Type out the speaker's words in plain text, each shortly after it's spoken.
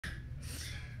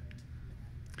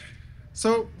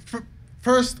So,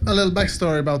 first, a little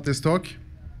backstory about this talk.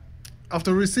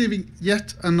 After receiving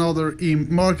yet another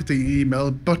marketing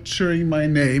email butchering my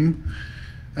name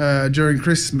during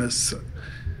Christmas,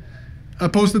 I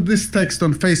posted this text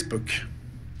on Facebook,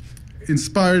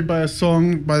 inspired by a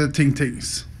song by the Ting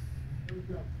Tings.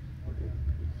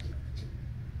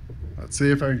 Let's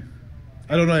see if I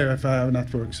don't know if I have a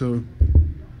network, so.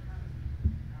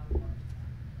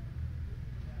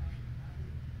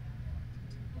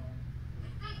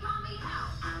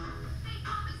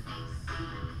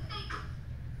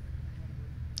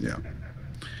 Yeah,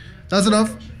 that's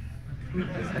enough.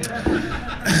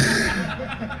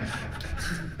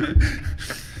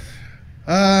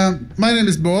 My name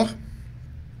is Bård.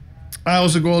 I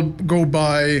also go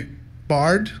by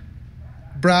Bard,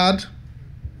 Brad,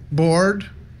 Bård,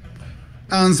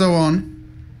 and so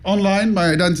on. Online,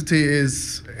 my identity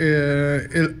is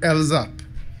Elzap.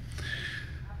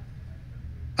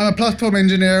 I'm a platform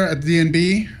engineer at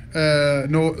DNB,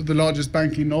 the largest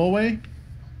bank in Norway.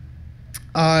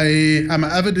 I am an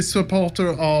avid supporter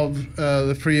of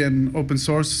the free and open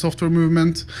source software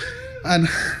movement, and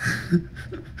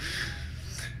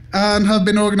and have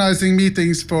been organizing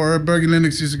meetings for Bergen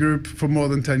Linux User Group for more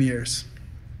than 10 years.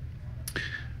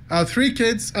 I have 3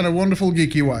 kids and a wonderful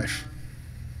geeky wife.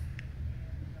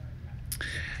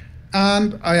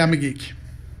 And I am a geek.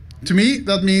 To me,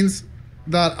 that means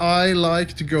that I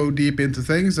like to go deep into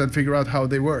things and figure out how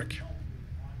they work.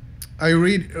 Are you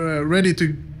ready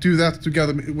to do that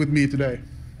together with me today?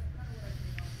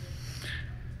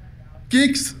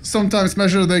 Geeks sometimes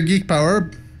measure their geek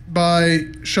power by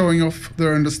showing off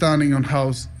their understanding on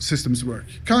how systems work,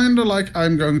 kind of like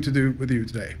I'm going to do with you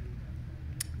today.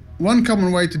 One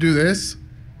common way to do this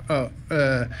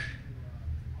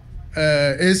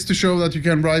is to show that you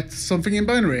can write something in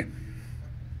binary.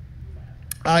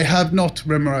 I have not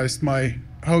memorized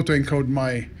how to encode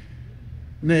my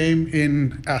name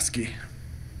in ASCII.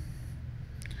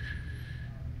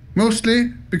 Mostly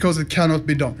because it cannot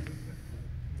be done.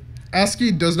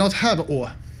 ASCII does not have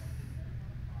Å.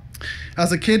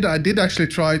 As a kid, I did actually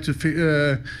try to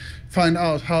find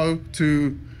out how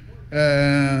to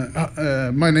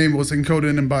my name was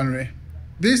encoded in binary.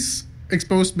 This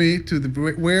exposed me to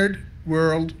the weird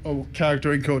world of character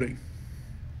encoding.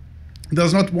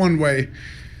 There's not one way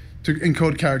to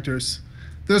encode characters.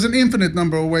 There's an infinite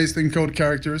number of ways to encode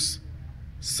characters.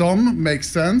 Some make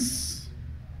sense,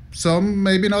 some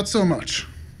maybe not so much.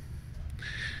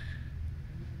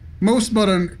 Most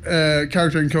modern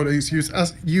character encodings use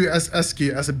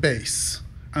ASCII as a base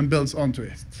and builds onto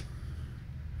it.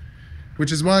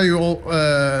 Which is why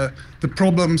the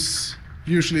problems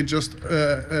usually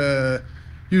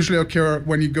occur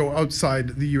when you go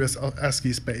outside the US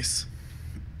ASCII space.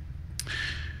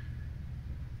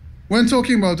 When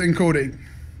talking about encoding,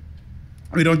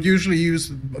 we don't usually use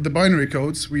the binary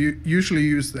codes, we usually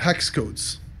use the hex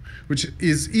codes, which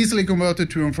is easily converted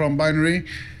to and from binary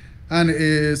and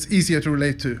is easier to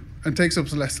relate to and takes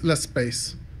up less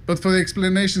space. But for the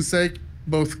explanation's sake,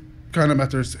 both kind of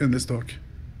matters in this talk.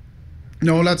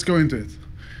 Now let's go into it.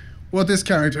 What is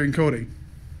character encoding?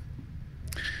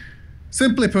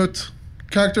 Simply put,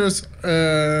 character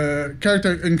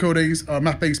encodings are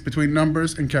mappings between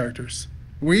numbers and characters.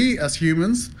 We, as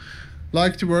humans,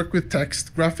 like to work with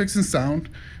text, graphics, and sound,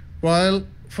 while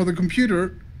for the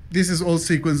computer, this is all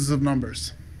sequences of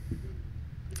numbers.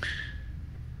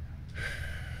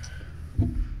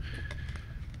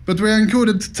 But we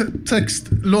encoded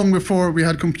text long before we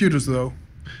had computers, though.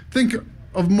 Think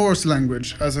of Morse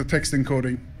language as a text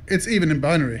encoding. It's even in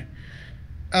binary.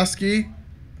 ASCII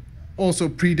also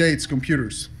predates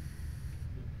computers.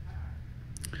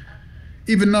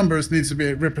 Even numbers needs to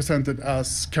be represented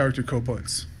as character code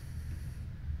points.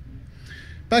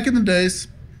 Back in the days,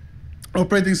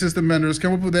 operating system vendors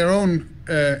came up with their own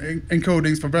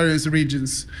encodings for various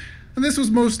regions. And this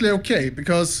was mostly okay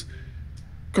because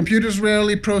computers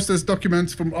rarely process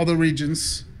documents from other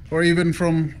regions or even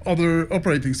from other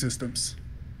operating systems.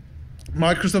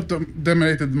 Microsoft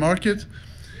dominated the market,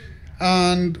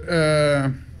 and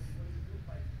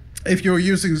if you're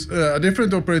using a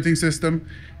different operating system,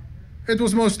 it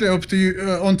was mostly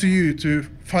onto you to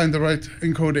find the right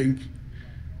encoding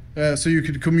so you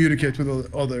could communicate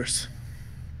with others.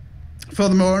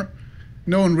 Furthermore,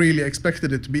 no one really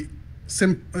expected it to be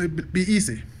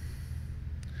easy.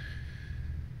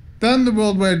 Then the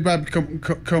World Wide Web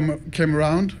came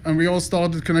around, and we all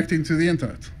started connecting to the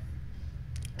internet.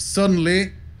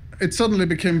 It suddenly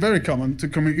became very common to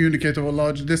communicate over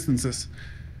large distances.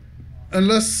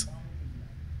 Unless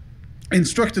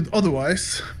instructed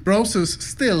otherwise, browsers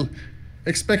still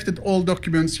expected all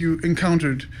documents you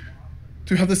encountered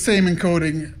to have the same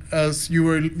encoding as you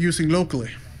were using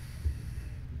locally.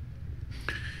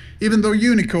 Even though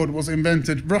Unicode was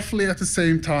invented roughly at the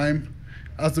same time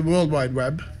as the World Wide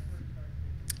Web,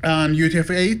 and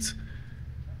UTF-8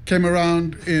 came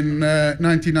around in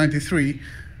 1993,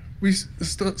 we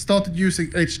started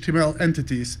using HTML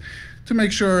entities to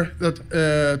make sure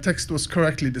that text was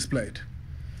correctly displayed.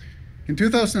 In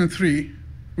 2003,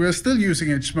 we are still using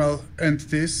HTML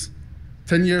entities,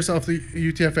 10 years after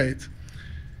UTF-8,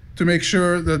 to make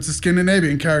sure that the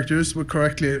Scandinavian characters were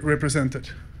correctly represented.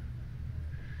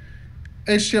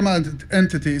 HTML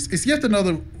entities is yet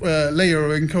another layer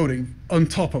of encoding on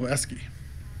top of ASCII.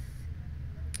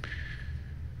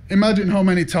 Imagine how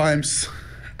many times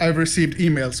I've received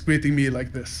emails greeting me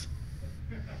like this.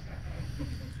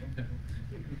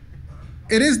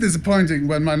 It is disappointing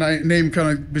when my name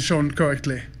cannot be shown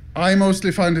correctly. I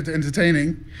mostly find it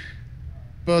entertaining,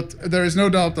 but there is no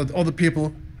doubt that other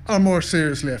people are more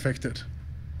seriously affected.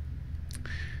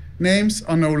 Names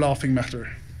are no laughing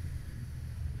matter.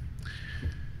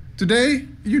 Today,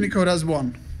 Unicode has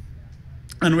won,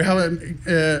 and we have an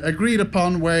agreed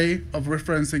upon way of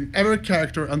referencing every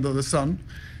character under the sun,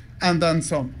 and then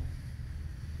some.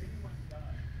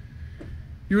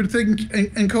 You would think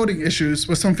encoding issues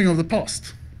were something of the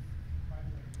past.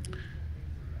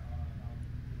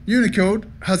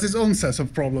 Unicode has its own set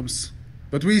of problems,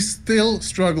 but we still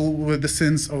struggle with the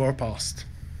sins of our past.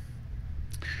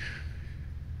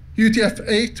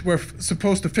 UTF-8 were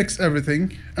supposed to fix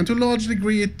everything, and to a large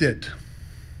degree it did.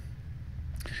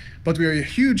 But we have a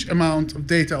huge amount of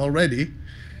data already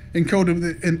encoded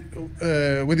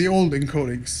with the old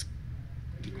encodings,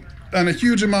 and a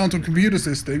huge amount of computer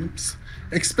systems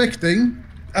expecting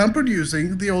and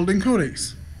producing the old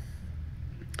encodings.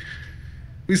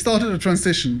 We started a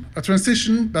transition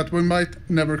that we might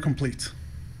never complete.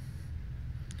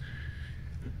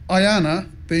 IANA,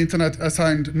 the Internet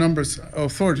Assigned Numbers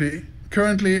Authority,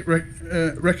 currently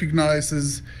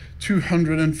recognizes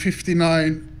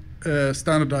 259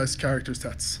 standardized character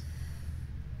sets.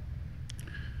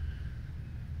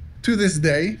 To this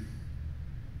day,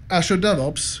 Azure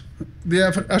DevOps, the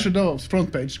Azure DevOps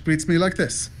front page greets me like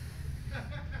this.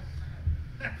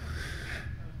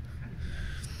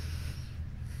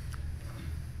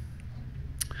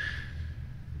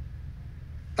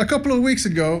 A couple of weeks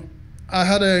ago, I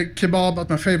had a kebab at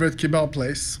my favorite kebab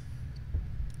place.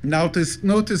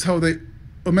 Notice how they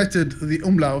omitted the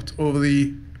umlaut over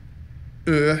the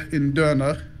Ö in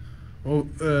döner,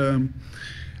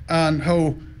 and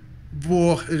how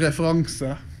vår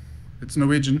referanse, it's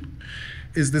Norwegian,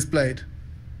 is displayed.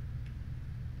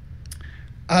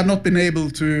 I have not been able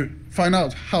to find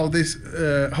out how this,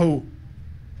 how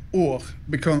år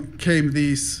became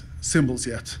these symbols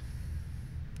yet.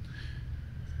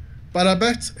 But I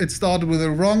bet it started with a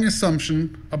wrong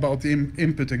assumption about the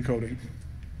input encoding.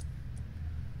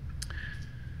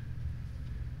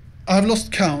 I have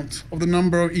lost count of the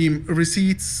number of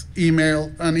receipts,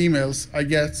 emails I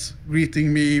get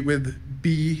greeting me with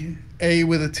B, A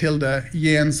with a tilde,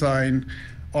 yen sign,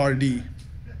 RD.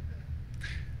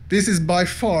 This is by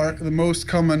far the most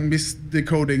common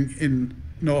misdecoding in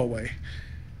Norway,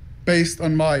 based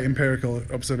on my empirical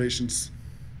observations.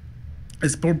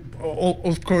 It's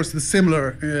of course the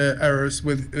similar errors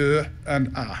with Ö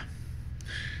and A.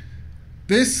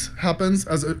 This happens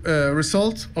as a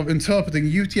result of interpreting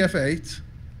UTF-8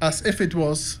 as if it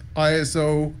was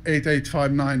ISO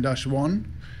 8859-1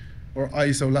 or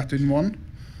ISO Latin 1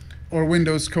 or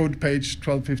Windows code page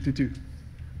 1252.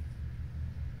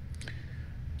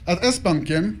 At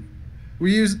S-Banken,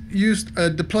 we used a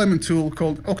deployment tool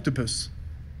called Octopus.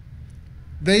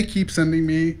 They keep sending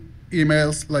me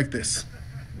emails like this.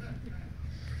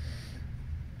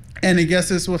 Any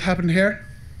guesses what happened here?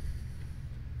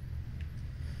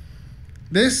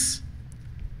 This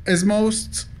is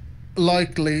most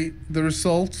likely the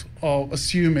result of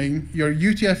assuming your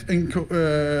UTF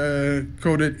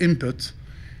encoded input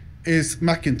is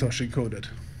Macintosh encoded,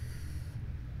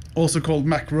 also called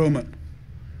Mac Roman.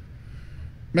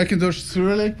 Macintosh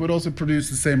Cyrillic would also produce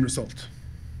the same result.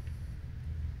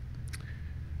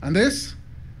 And this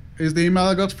is the email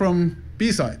I got from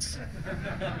B-Sides.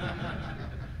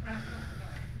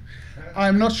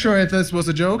 I'm not sure if this was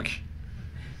a joke,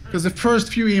 because the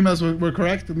first few emails were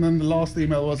correct, and then the last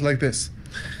email was like this.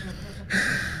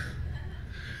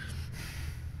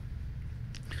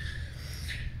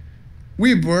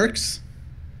 Weebworks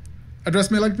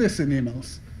addressed me like this in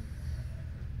emails.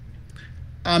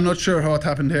 I'm not sure how it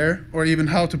happened here, or even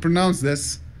how to pronounce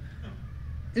this.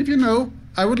 If you know,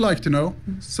 I would like to know,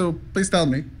 so please tell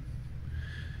me.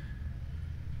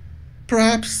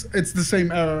 perhaps it's the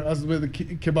same error as with the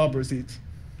kebab receipt.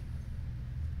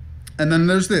 And then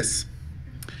there's this.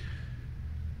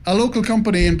 A local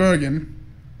company in Bergen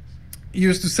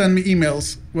used to send me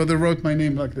emails where they wrote my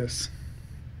name like this.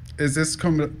 Is this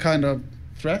kind of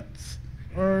threat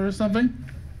or something?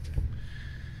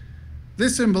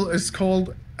 This symbol is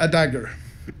called a dagger.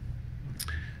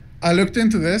 I looked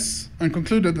into this and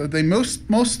concluded that they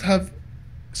must have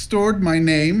stored my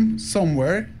name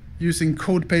somewhere using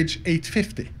code page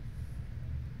 850,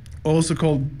 also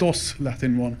called DOS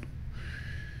Latin 1.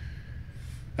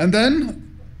 And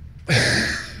then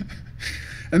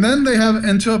and then they have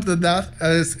interpreted that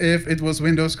as if it was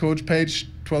Windows code page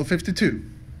 1252,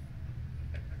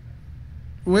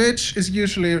 which is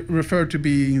usually referred to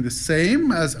being the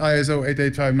same as ISO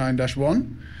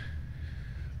 8859-1,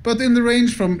 but in the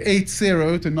range from 80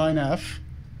 to 9F,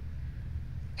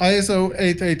 ISO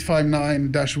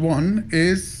 8859-1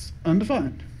 is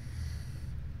undefined.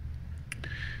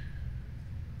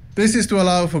 This is to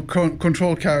allow for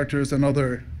control characters and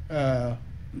other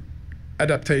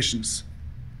adaptations.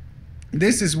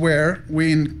 This is where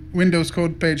we in Windows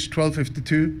code page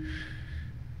 1252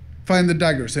 find the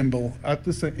dagger symbol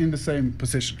in the same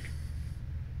position.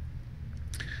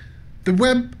 The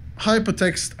Web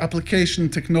Hypertext Application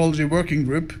Technology Working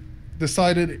Group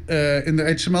decided in the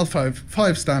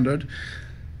HTML5 standard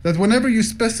that whenever you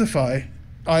specify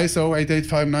ISO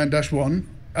 8859-1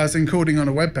 as encoding on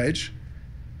a web page,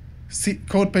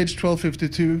 code page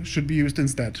 1252 should be used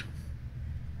instead.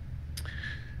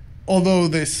 Although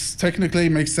this technically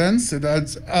makes sense, it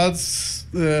adds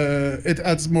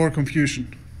more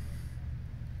confusion.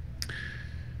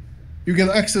 You get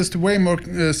access to way more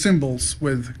symbols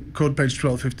with code page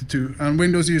 1252, and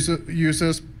Windows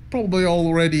users probably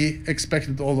already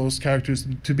expected all those characters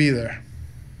to be there.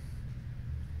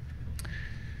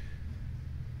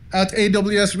 At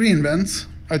AWS reInvent,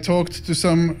 I talked to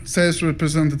some sales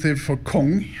representative for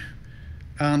Kong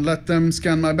and let them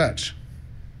scan my badge.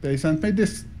 They sent me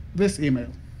this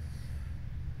email.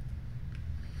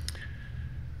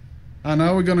 And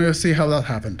now we're going to see how that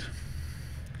happened.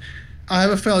 I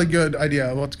have a fairly good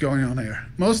idea of what's going on here.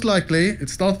 Most likely, it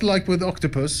started like with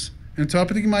Octopus,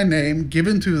 interpreting my name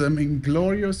given to them in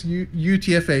glorious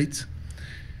UTF-8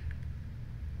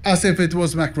 as if it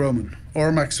was Mac Roman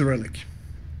or Mac Cyrillic,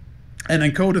 and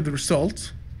encoded the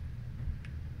result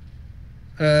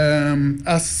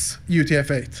as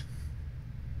UTF-8.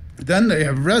 Then they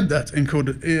have read that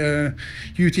encoded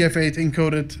UTF-8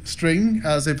 encoded string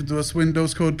as if it was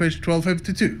Windows code page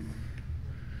 1252.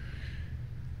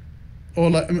 Or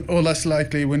less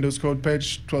likely Windows code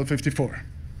page 1254.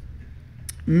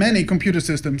 Many computer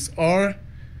systems are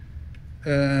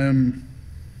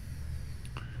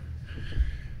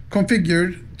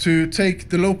configured to take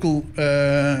the local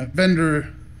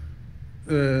vendor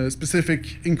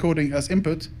specific encoding as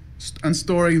input and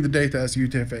storing the data as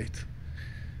UTF-8.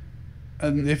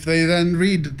 And if they then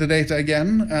read the data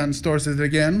again and stores it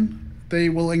again, they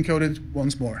will encode it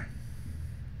once more.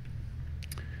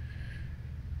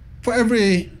 For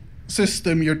every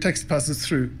system your text passes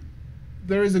through,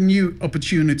 there is a new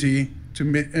opportunity to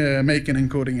make an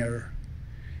encoding error.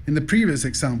 In the previous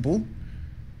example,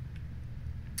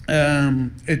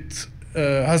 it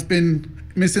has been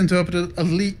misinterpreted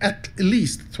at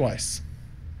least twice.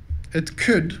 It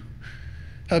could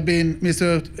have been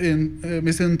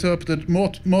misinterpreted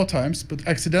more times, but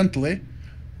accidentally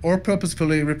or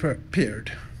purposefully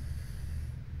repaired.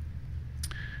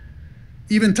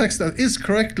 Even text that is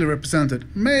correctly represented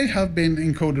may have been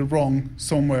encoded wrong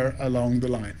somewhere along the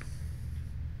line.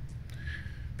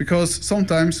 Because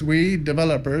sometimes we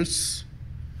developers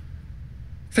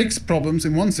fix problems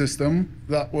in one system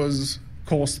that was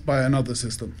caused by another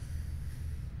system.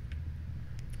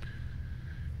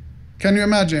 Can you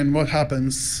imagine what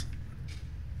happens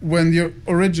when your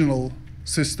original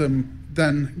system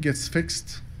then gets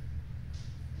fixed?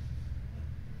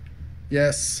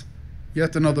 Yes.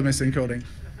 Yet another misencoding.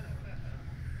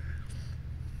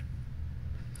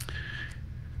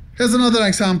 Here's another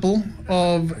example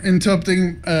of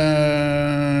interpreting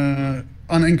an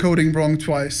encoding wrong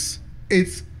twice.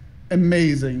 It's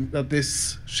amazing that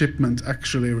this shipment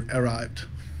actually arrived.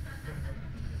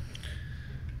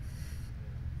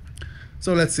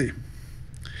 So let's see.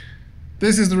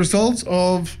 This is the result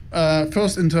of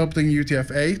first interpreting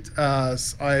UTF-8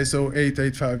 as ISO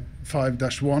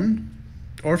 8855-1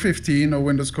 or 15 or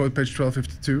Windows code page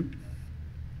 1252,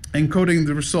 encoding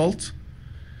the result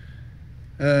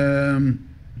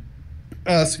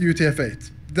as UTF-8,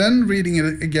 then reading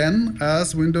it again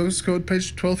as Windows code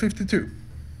page 1252.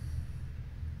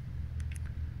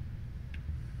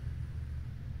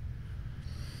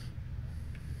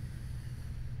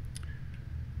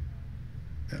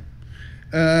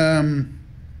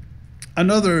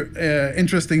 Another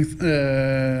interesting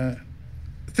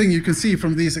thing you can see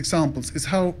from these examples is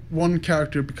how one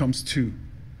character becomes two.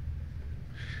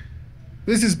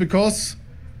 This is because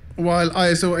while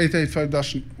ISO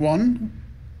 885-1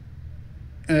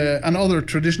 and other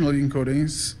traditional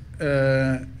encodings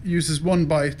uses 1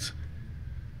 byte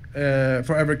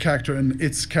for every character in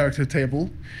its character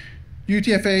table,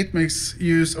 UTF-8 makes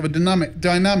use of a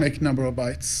dynamic number of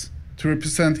bytes to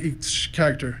represent each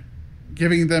character,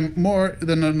 giving them more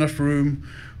than enough room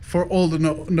for all the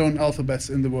known alphabets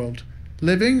in the world,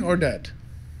 living or dead.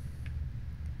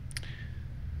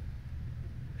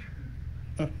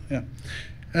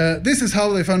 This is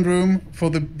how they found room for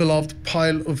the beloved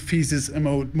pile of feces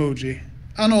emoji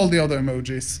and all the other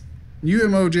emojis. New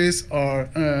emojis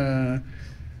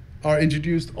are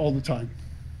introduced all the time.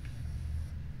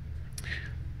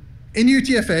 In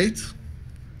UTF-8,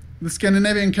 the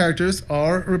Scandinavian characters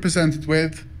are represented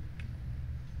with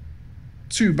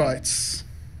 2 bytes.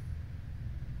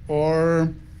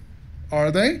 Or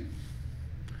are they?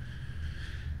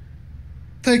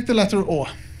 Take the letter O.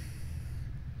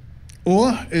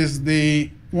 O is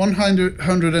the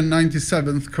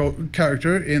 197th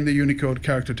character in the Unicode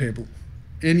character table.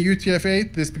 In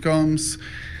UTF-8, this becomes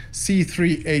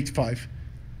C385.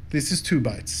 This is 2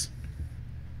 bytes.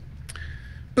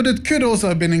 But it could also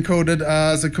have been encoded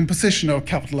as a composition of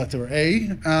capital letter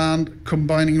A and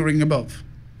combining ring above.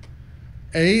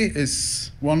 A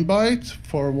is 1 byte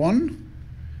for 1,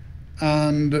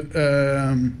 and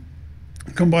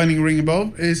combining ring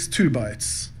above is 2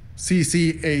 bytes,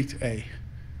 CC8A.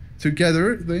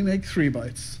 Together, they make 3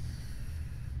 bytes.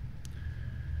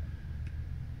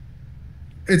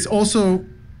 It's also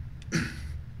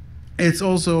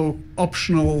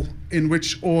optional in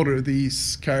which order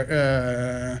these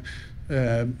byte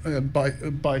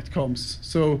comes.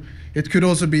 So it could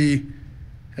also be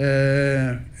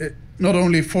not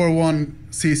only 41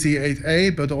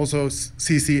 CC8A, but also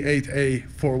CC8A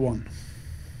 41.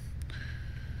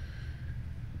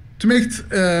 To make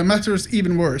matters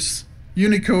even worse,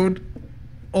 Unicode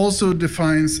also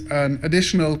defines an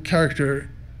additional character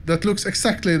that looks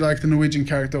exactly like the Norwegian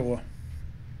character O.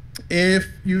 If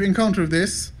you encounter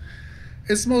this,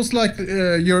 it's most likely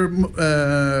you're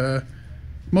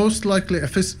most likely a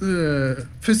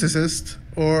physicist,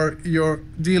 or you're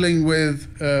dealing with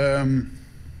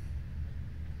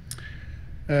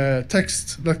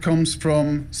text that comes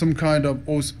from some kind of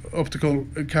optical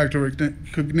character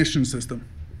recognition system,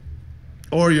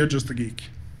 or you're just a geek.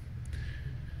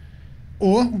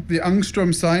 Or the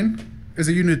angstrom sign is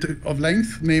a unit of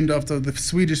length named after the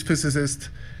Swedish physicist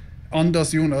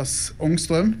Anders Jonas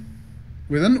Ångström,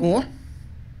 with an O,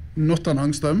 not an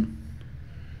angstrom,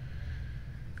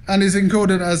 and is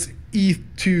encoded as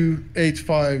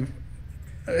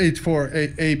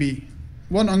E28584AB.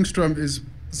 1 angstrom is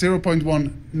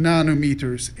 0.1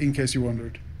 nanometers, in case you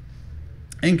wondered.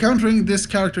 Encountering this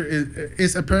character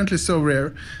is apparently so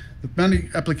rare that many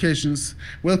applications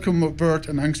will convert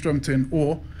an angstrom to an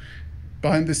O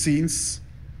behind the scenes.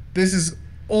 This is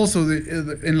also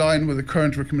in line with the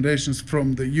current recommendations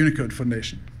from the Unicode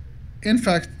Foundation. In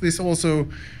fact, this also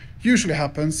usually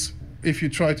happens if you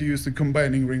try to use the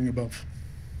combining ring above,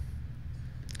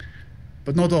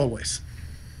 but not always.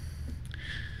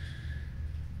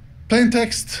 Plain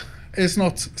text is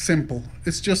not simple,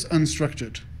 it's just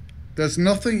unstructured. There's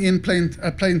nothing in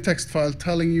a plain text file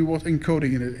telling you what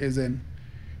encoding it is in.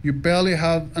 You barely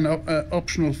have an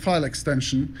optional file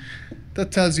extension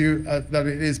that tells you that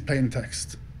it is plain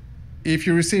text. If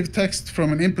you receive text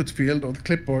from an input field or the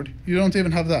clipboard, you don't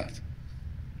even have that.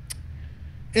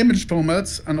 Image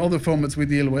formats and other formats we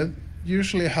deal with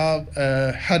usually have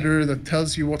a header that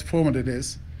tells you what format it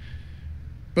is.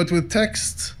 But with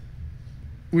text,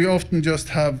 we often just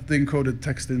have the encoded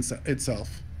text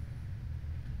itself.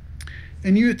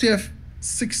 In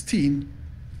UTF-16,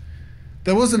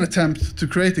 there was an attempt to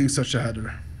creating such a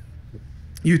header.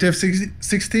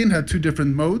 UTF-16 had 2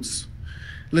 different modes,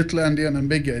 little endian and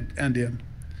big endian.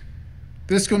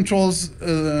 This controls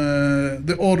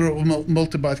the order of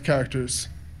multi-byte characters.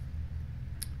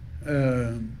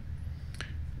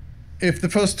 If the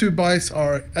first 2 bytes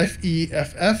are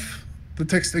FEFF, the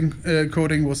text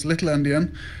encoding was little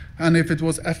endian, and if it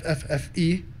was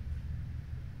FFFE,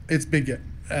 it's big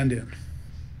endian.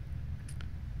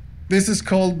 This is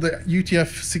called the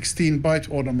UTF-16 byte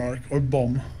order mark, or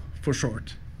BOM for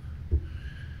short.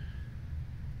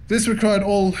 This required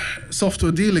all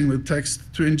software dealing with text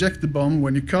to inject the BOM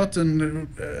when you cut and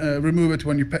remove it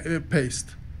when you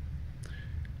paste.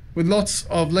 With lots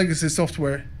of legacy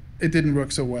software, it didn't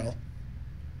work so well.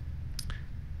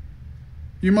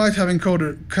 you might have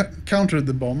countered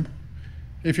the bomb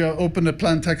if you open a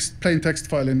plain text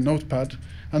file in Notepad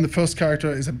and the first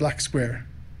character is a black square,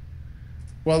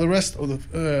 while the rest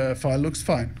of the file looks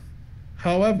fine.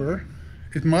 However,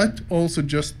 it might also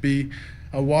just be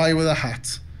a Y with a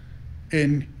hat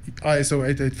in ISO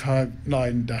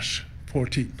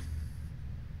 8859-14.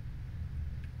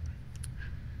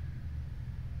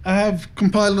 I have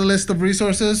compiled a list of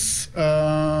resources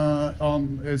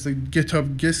it's a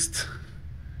GitHub gist.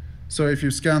 So if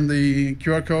you scan the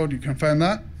QR code, you can find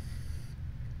that.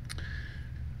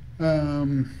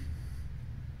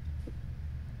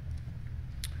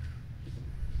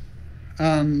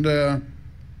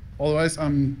 Otherwise,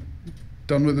 I'm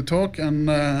done with the talk, and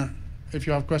if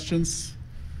you have questions.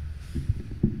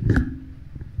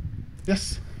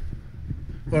 Yes?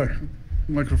 Or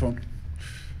microphone.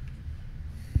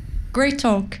 Great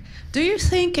talk. Do you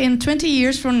think in 20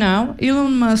 years from now,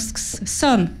 Elon Musk's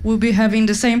son will be having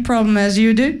the same problem as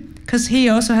you do? Because he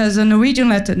also has a Norwegian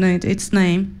letter in its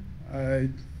name.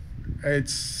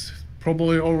 It's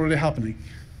probably already happening.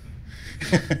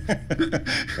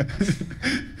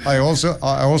 I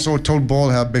also told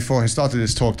Bård before he started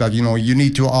his talk that you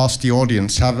need to ask the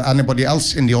audience, have anybody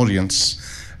else in the audience,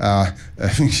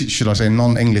 should I say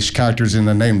non-English characters in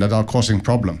the name that are causing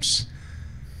problems.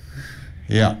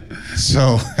 Yeah,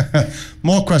 so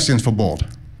more questions for Bård.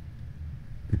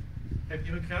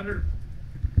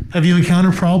 Have you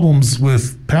encountered problems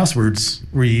with passwords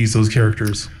where you use those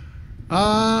characters?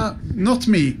 Not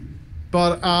me,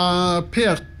 but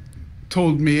Per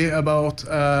told me about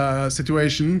a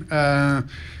situation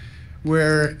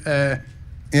where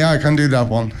yeah, I can do that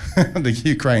one. The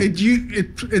Ukraine.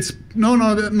 It's no,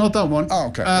 not that one. Oh,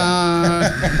 okay.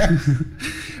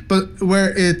 But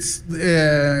where it's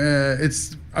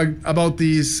about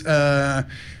these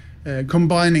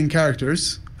combining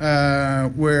characters,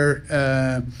 where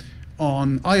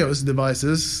on iOS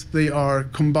devices they are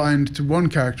combined to one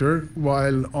character,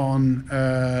 while on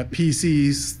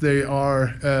PCs they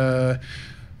are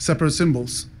separate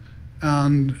symbols.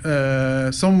 And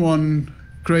someone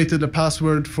created a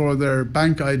password for their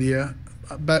bank ID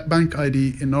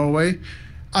in Norway.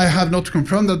 I have not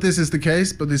confirmed that this is the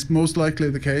case, but it's most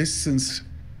likely the case, since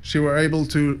she were able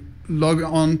to log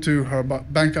on to her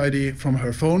bank ID from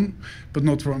her phone, but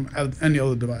not from any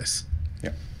other device.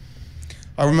 Yeah,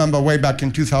 I remember way back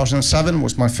in 2007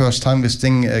 was my first time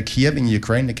visiting Kiev in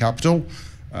Ukraine, the capital,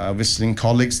 visiting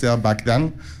colleagues there back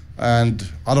then. And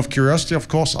out of curiosity, of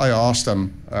course, I asked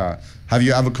them, have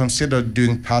you ever considered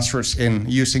doing passwords in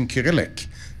using Cyrillic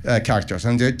characters?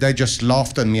 And they just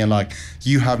laughed at me and like,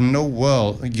 you have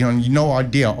no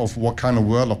idea of what kind of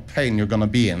world of pain you're gonna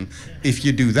be in if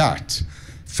you do that.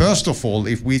 First of all,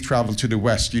 if we travel to the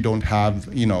West, you don't have,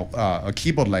 a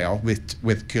keyboard layout with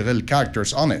Cyrillic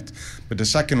characters on it. But the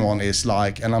second one is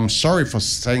like, and I'm sorry for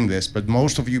saying this, but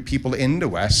most of you people in the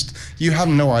West, you have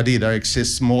no idea there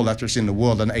exists more letters in the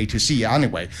world than A to Z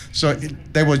anyway. So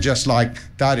they were just like,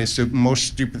 that is the most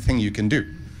stupid thing you can do.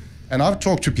 And I've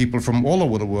talked to people from all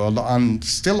over the world and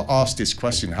still ask this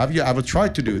question: have you ever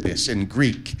tried to do this in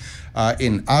Greek,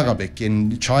 in Arabic,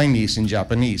 in Chinese, in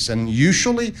Japanese? And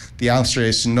usually the answer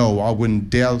is no, I wouldn't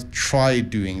dare try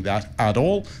doing that at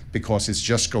all, because it's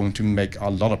just going to make a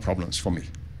lot of problems for me.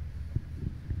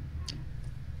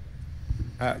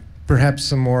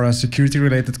 Perhaps a more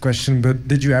security-related question, but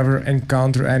did you ever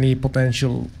encounter any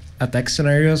potential attack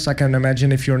scenarios? I can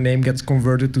imagine if your name gets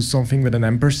converted to something with an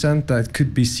ampersand, that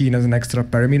could be seen as an extra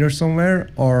parameter somewhere,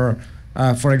 or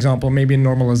for example, maybe a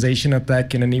normalization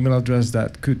attack in an email address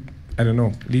that could, I don't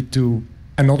know, lead to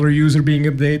another user being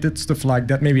updated, stuff like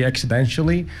that, maybe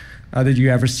accidentally. Did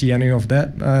you ever see any of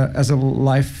that as a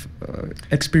life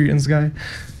experience guy?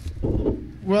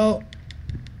 Well,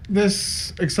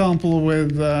 this example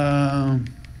with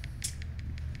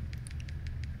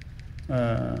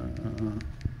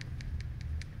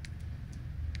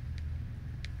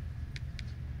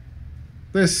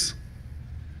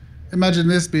imagine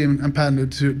this being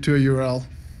appended to a URL.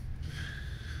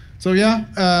 So yeah,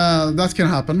 that can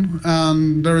happen.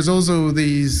 And there is also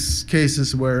these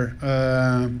cases where,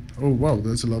 oh wow,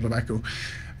 there's a lot of echo,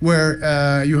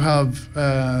 where you have,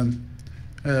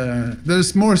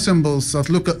 there's more symbols that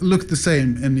look the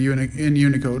same in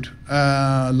Unicode,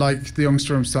 like the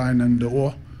Ångström sign and the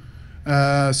Å.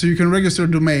 So you can register a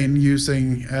domain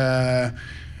using a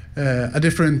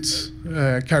different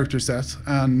character set,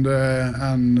 and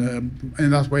in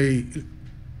that way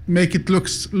make it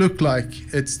look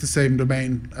like it's the same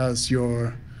domain as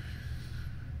your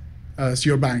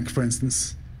bank, for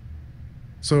instance.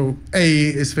 So A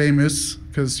is famous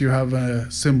because you have a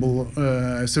symbol,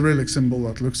 a Cyrillic symbol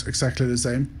that looks exactly the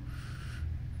same.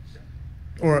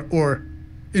 or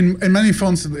in many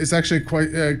fonts it's actually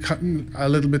quite a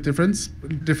little bit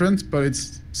different, but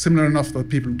it's similar enough that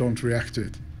people don't react to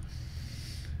it.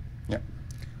 Yeah.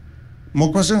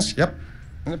 More questions? Yep.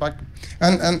 In the back.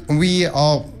 And we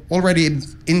are already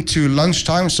into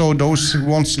lunchtime, so those who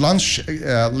want lunch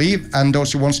leave, and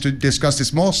those who want to discuss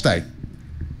this more stay.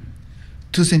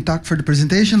 Tusen takk for the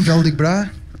presentation, veldig bra.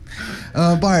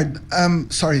 Bård,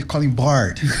 sorry, calling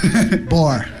Bård.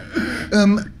 Bård.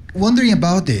 Wondering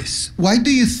about this. Why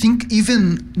do you think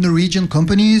even Norwegian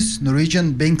companies,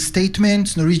 Norwegian bank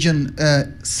statements, Norwegian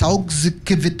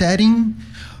salgskvittering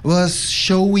was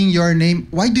showing your name?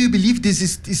 Why do you believe this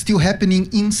is still happening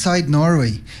inside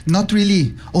Norway? Not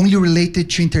really only related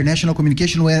to international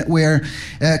communication where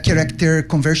character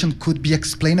conversion could be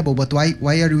explainable, but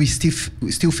why are we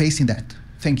still facing that?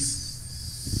 Thank you.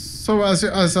 So as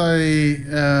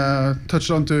I touched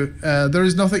on to, there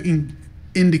is nothing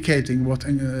indicating what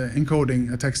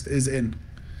encoding a text is in.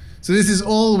 So this is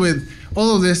all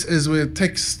of this is with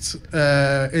text,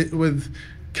 with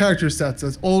character sets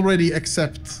that already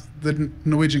accept the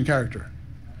Norwegian character.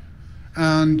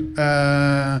 And,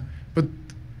 but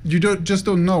you just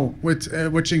don't know which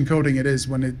encoding it is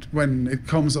when it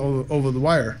comes over the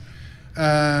wire.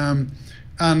 And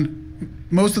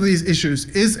most of these issues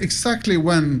is exactly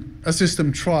when a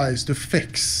system tries to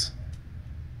fix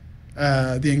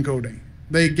the encoding.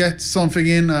 They get something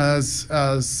in as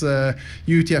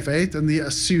UTF-8, and they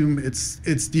assume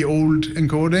it's the old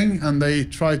encoding, and they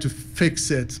try to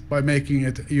fix it by making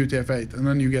it UTF-8, and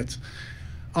then you get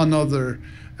another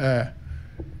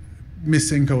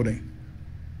misencoding.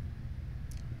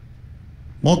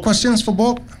 More questions for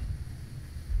Bård?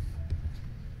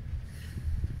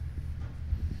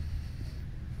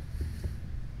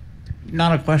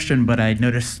 Not a question, but I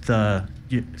noticed the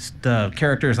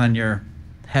characters on your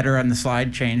header on the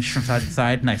slide changed from side to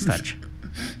side. Nice touch.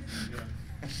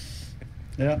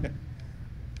 Yeah.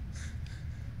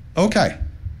 Okay.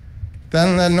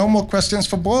 Then no more questions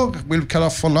for Bård. We'll cut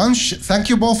off for lunch. Thank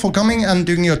you both for coming and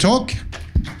doing your talk.